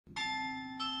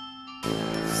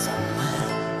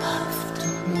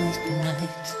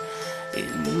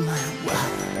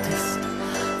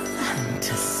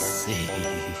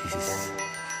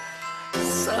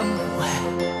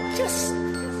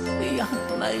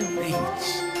my reach.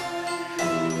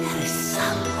 There is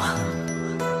someone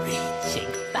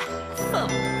reaching back for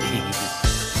me,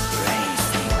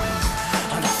 racing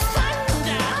on the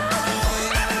thunder,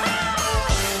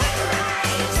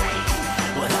 rising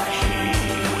with a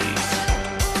heat.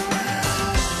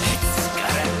 It's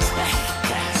gonna take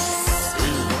a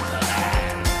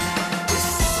Superman to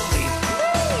sweep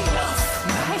me off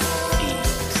my feet.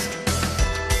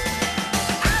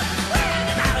 I'm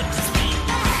about to speak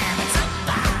the heavens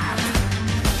above.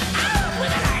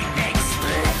 With the lightning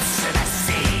splits in the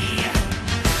sea,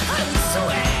 I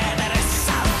swear there is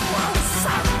someone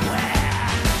somewhere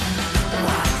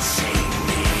watching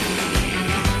me.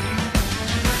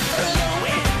 Through the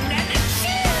wind and the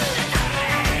chill and the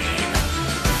rain,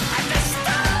 and the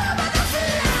storm and the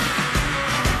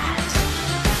flood,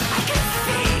 I can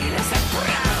feel its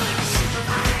approach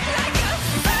like a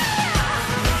fire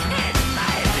in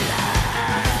my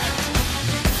blood.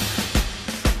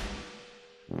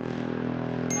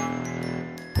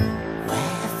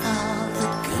 Where have the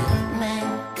good men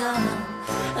gone?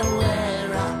 And where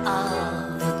are all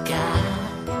the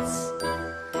gods?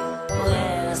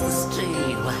 Where's the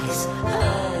streetwise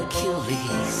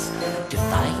Hercules to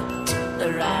fight the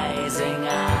rising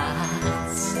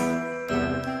odds?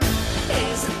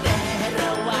 Is there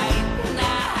a white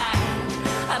knight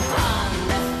upon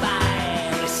the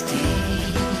fiery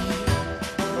steed?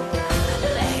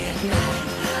 Late at night,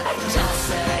 I toss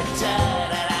and I turn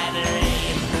and I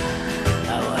dream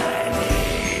of what I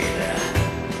need.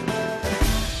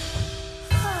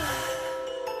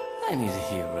 I need a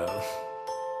hero.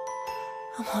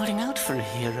 I'm holding out for a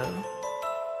hero,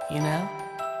 you know,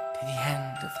 to the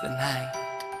end of the night.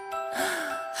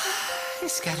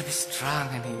 He's gotta be strong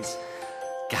and he's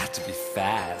got to be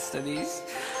fast and he's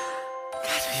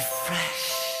got to be fresh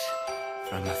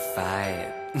from a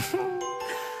fight.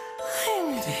 I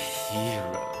need a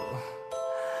hero.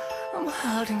 I'm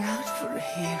holding out for a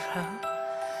hero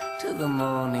to the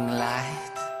morning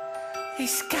light.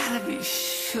 He's gotta be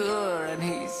sure and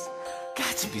he's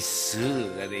got to be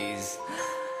soon and he's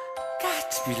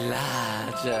got to be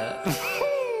larger.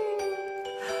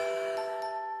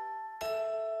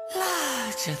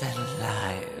 Larger than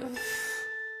life.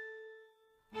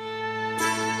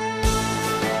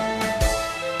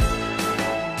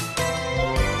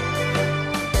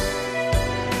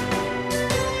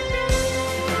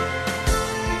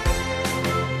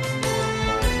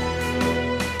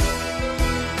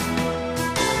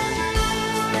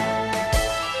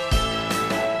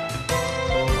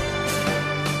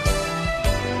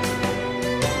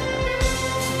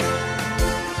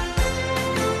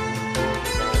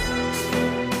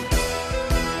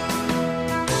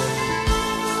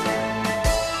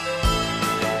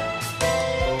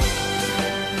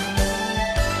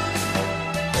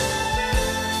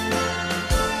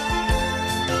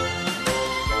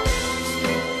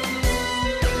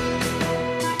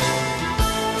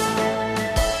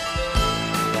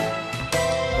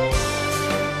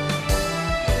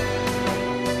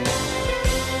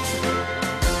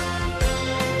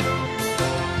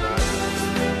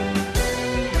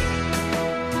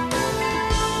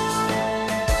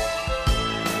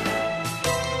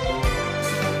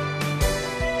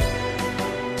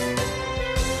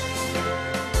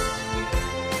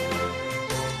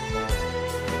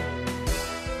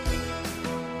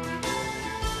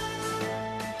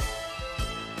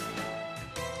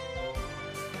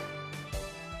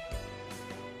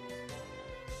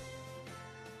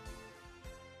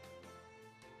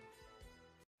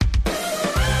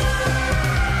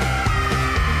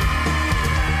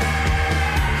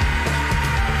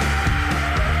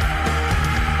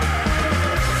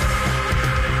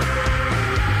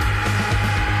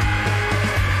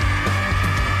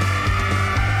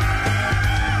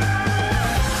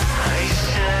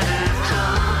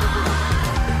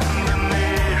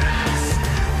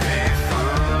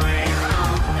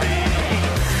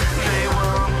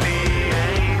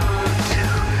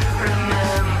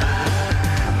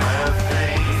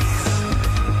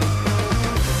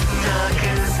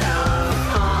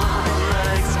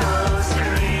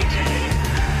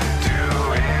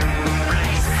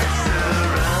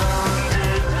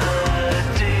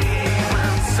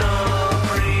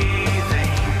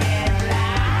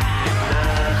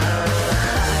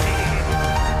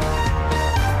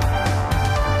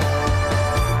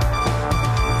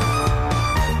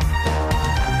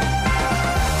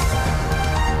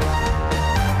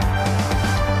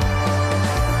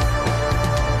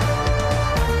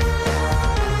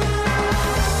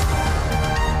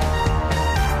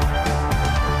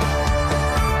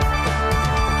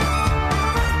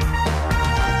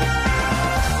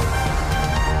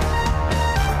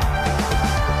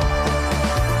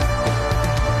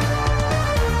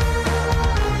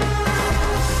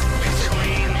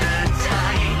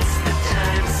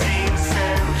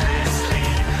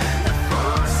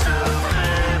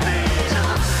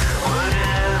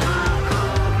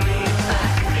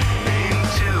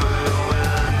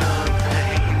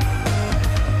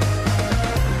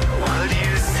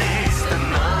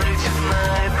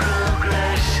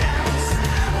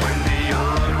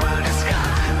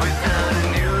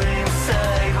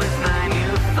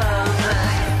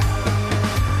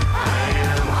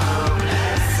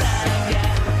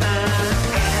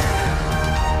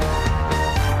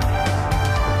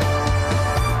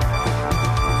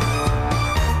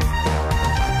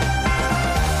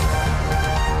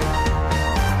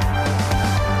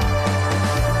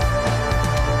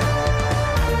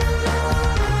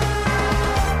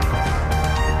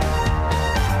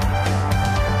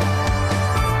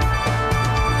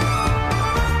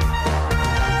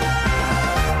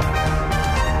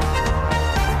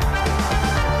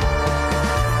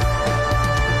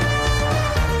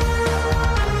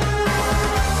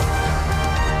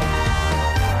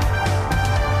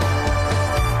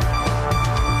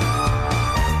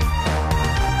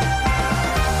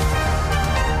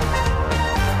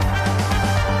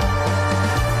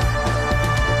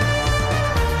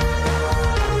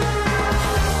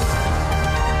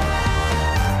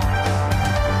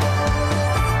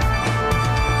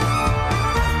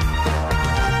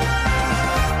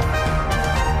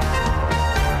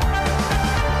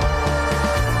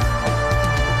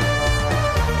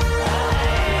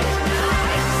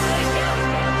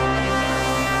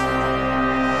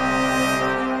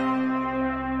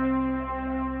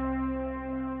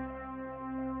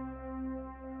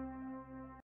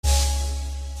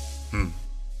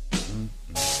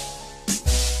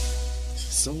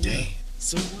 So what?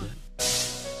 So what?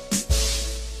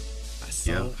 I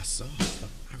saw.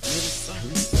 I really saw it.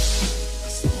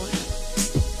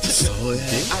 I saw it.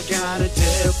 I got a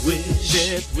death wish.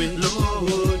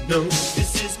 Lord knows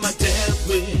this is my death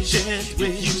wish. If you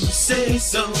say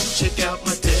so, check out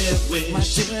my death wish.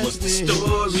 What's the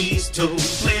stories told?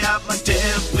 Play out my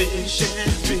death wish.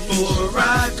 Before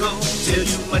I go, tell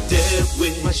you my death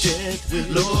wish.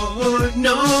 Lord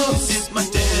knows this is my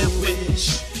death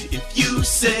wish. If you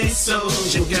say so,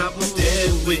 check out my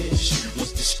death wish.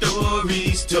 What's the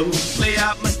stories told? Play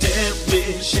out my death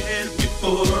wish.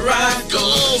 Before I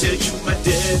go, tell you my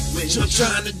death wish. I'm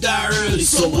trying to die early,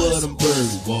 so what? I'm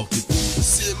buried walking through the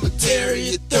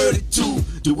cemetery at 32.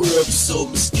 The world is so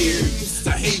mysterious.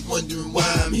 I hate wondering why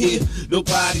I'm here.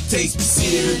 Nobody takes me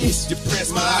serious.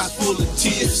 Depressed, my eyes full of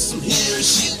tears. I'm hearing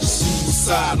shit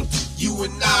suicidal. You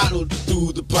and I know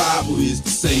through the Bible is to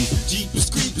say Jeepers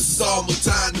Creepers is all my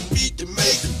time to meet to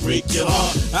make or break your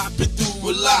heart. I've been through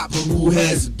a lot, but who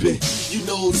hasn't been? You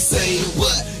know the saying,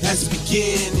 what has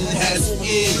begun and hasn't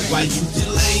ended. Why you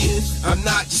delaying? I'm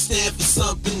not just stand for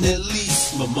something, at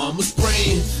least my mama's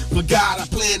praying. For God, I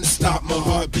plan to stop my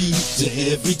heartbeat to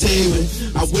every day when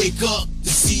I wake up to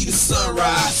see the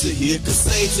sunrise. To hear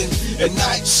Satan at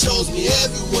night shows me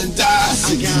everyone dies.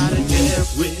 I got a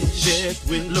death wish,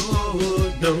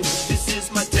 Lord knows this is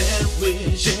my death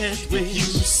wish. When you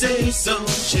say so,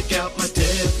 check out my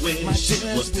death wish.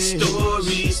 What's the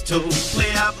stories told?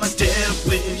 Play out my death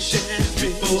wish.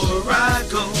 Before I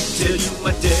go, tell you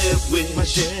my death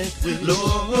wish.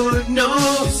 Lord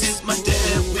knows this is my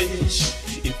death wish.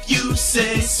 If you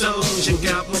say so, check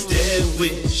out my death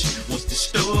wish. What's the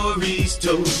stories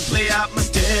told? Play out my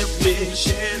death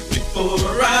wish.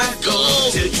 Before I go,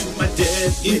 tell you my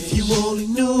death wish. If you only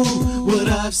knew what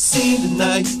I've seen, the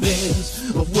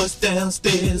nightmares of what's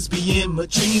downstairs, be in my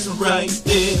dreams, I'm right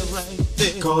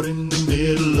there, caught in the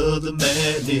middle of the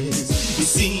madness. It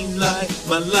seems like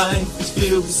my life is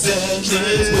filled with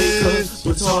sadness. Wake up,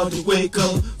 but it's hard to wake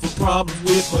up from problems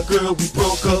with my girl. We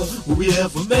broke up, will we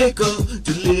ever make up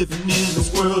to living in this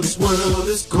world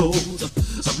is cold.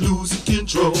 I'm losing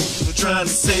control, I'm trying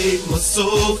to save my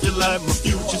soul, feel like my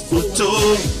future's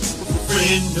foretold.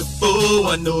 Friend or foe,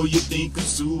 I know you think I'm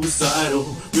suicidal.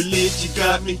 Religion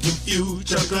got me confused,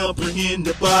 trying to comprehend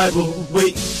the Bible.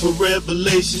 Waiting for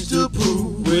revelations to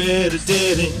prove we're at a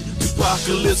dead end.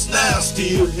 2Pac-alypse now,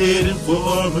 still heading for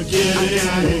Armageddon. I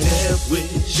got a death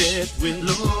wish,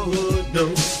 Lord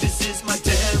knows this is my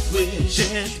death wish.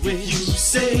 When you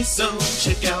say so,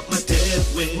 check out my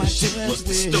death wish. What's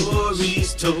the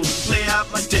stories told? Play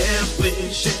out my death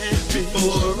wish.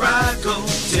 Before I go,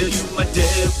 tell you my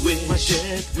death wish.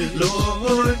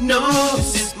 Lord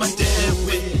knows this is my death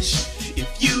wish. If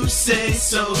you say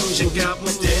so, check out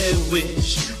my death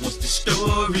wish. What's the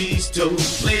stories told?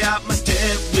 Play out my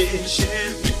death wish.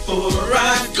 Before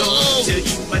I go, tell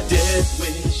you my death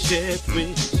wish. Death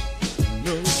wish.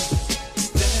 No,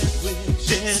 death wish.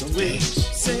 Death wish.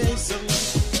 Say so.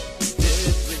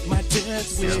 Death wish. My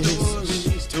death wish.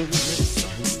 Stories told.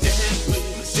 Death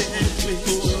wish. Death wish.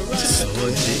 Before I go,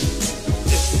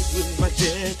 death wish. My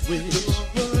death wish.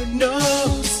 Lord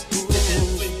knows.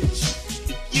 Death wish.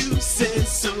 If you say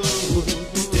so.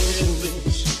 Death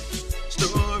wish.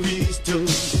 Stories told.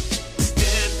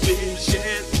 Death wish.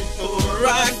 Before I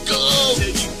go, tell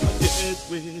you my death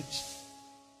wish.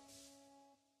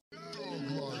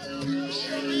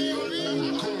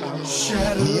 I'm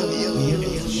shattered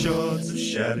in shards of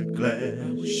shattered glass.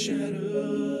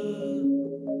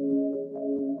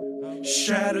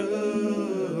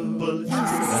 Shattered, bullets like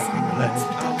glass.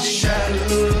 I'm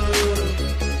shattered.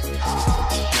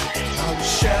 I'm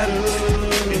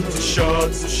shattered into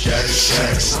shards of shattered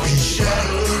glass. I'm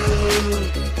shattered.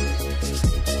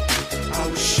 I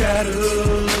was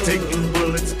shattered, taking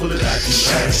bullets, bullet like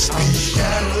glass. I'm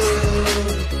shattered.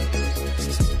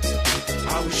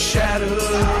 I was shattered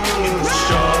in the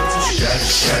shards of shattered.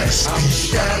 I'm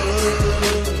shattered.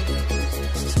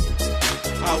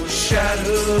 I was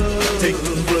shattered,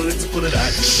 taking bullets, bullet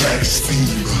like glass.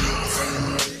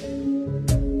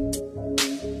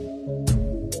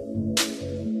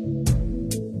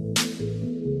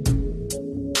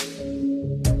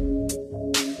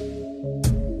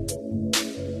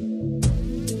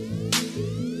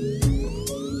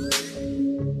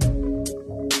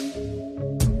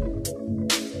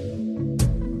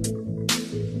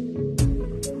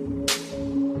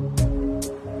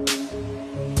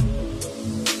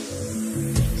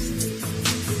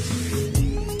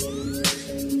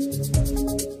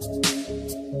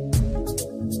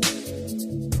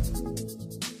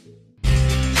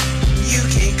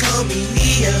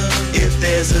 If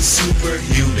there's a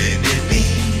superhuman in me,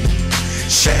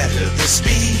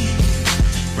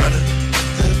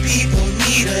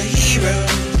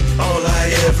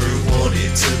 never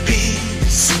wanted to be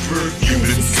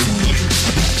superhuman.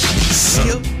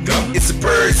 It's a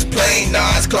bird, it's a plane,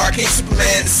 nah, it's Clark, ain't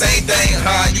Superman, the same thing,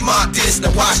 huh? You mock this,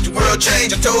 now watch the world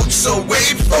change. I told you so way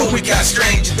before we got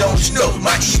stranger, don't you know?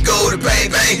 My ego to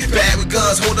bang bang, bad with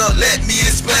guns, hold up, let me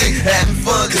explain. Having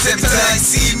fun, cause every time you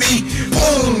see me,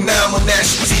 boom, now I'm on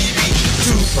national TV.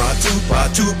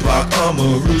 Tupac,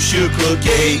 Amarusha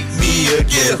gave me a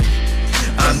gift.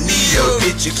 I'm Neo,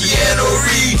 picture Keanu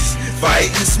Reeves,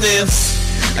 fighting Smiths.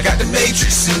 I got the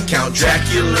Matrix and Count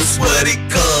Dracula's what it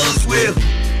comes with.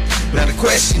 Now the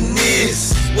question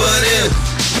is, what if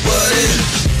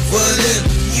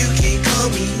you can't call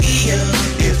me Neo?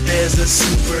 If there's a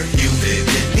superhuman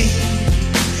in me,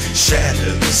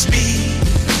 shatter the speed.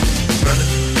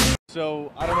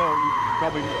 So, I don't know, you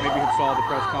probably maybe have saw the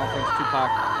press conference. Tupac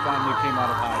finally came out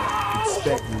of hiding.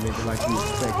 Expect me, nigga, like you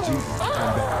expect Jesus to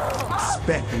come back.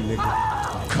 Expect me, nigga.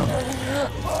 I'm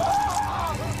coming.